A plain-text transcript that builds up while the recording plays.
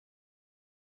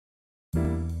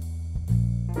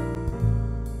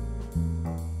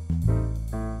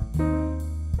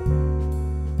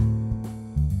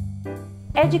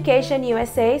Education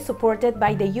USA, supported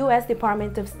by the U.S.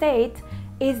 Department of State,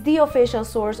 is the official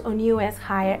source on U.S.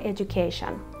 higher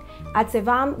education. At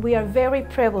CEVAM, we are very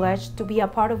privileged to be a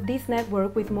part of this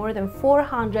network with more than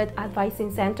 400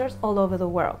 advising centers all over the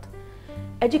world.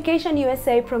 Education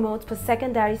USA promotes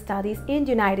post-secondary studies in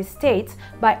the United States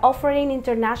by offering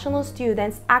international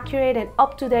students accurate and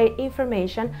up-to-date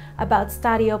information about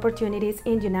study opportunities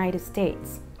in the United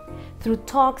States. Through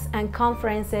talks and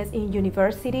conferences in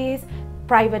universities,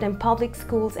 private and public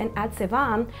schools, and at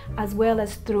CEVAM, as well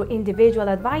as through individual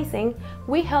advising,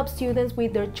 we help students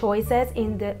with their choices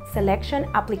in the selection,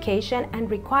 application, and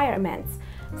requirements,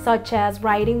 such as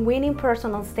writing winning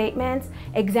personal statements,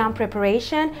 exam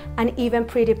preparation, and even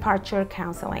pre-departure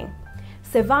counseling.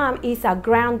 CEVAM is a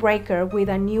groundbreaker with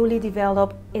a newly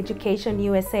developed Education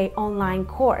USA online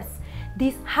course.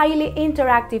 This highly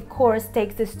interactive course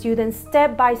takes the students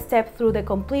step by step through the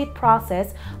complete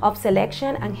process of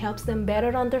selection and helps them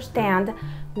better understand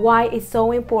why it's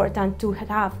so important to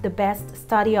have the best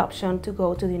study option to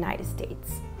go to the United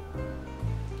States.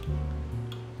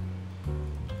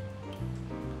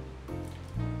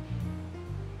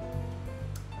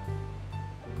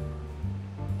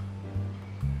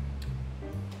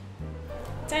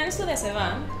 Thanks to the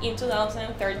CEVAM, in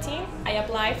 2013, I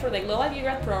applied for the Global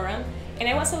Grad Program and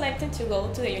I was selected to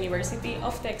go to the University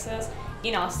of Texas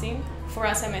in Austin for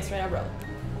a semester abroad.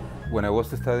 When I was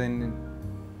studying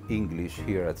English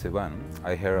here at CEVAM,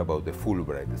 I heard about the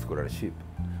Fulbright scholarship.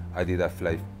 I did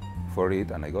apply for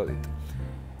it and I got it,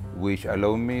 which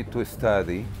allowed me to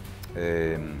study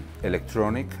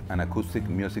electronic and acoustic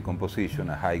music composition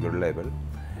at higher level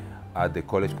at the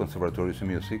College Conservatory of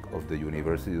Music of the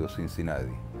University of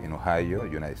Cincinnati in Ohio,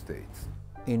 United States.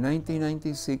 In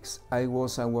 1996, I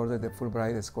was awarded the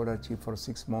Fulbright Scholarship for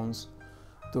 6 months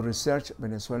to research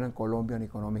Venezuelan-Colombian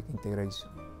economic integration.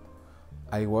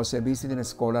 I was a visiting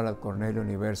scholar at Cornell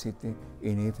University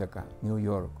in Ithaca, New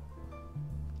York.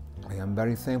 I am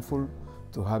very thankful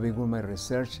to have begun my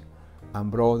research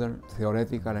and broaden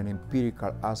theoretical and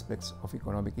empirical aspects of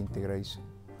economic integration.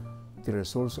 The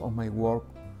results of my work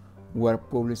were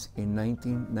published in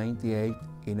 1998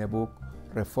 in a book,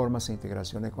 Reformas e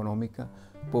Integración Económica,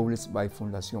 published by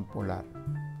Fundación Polar.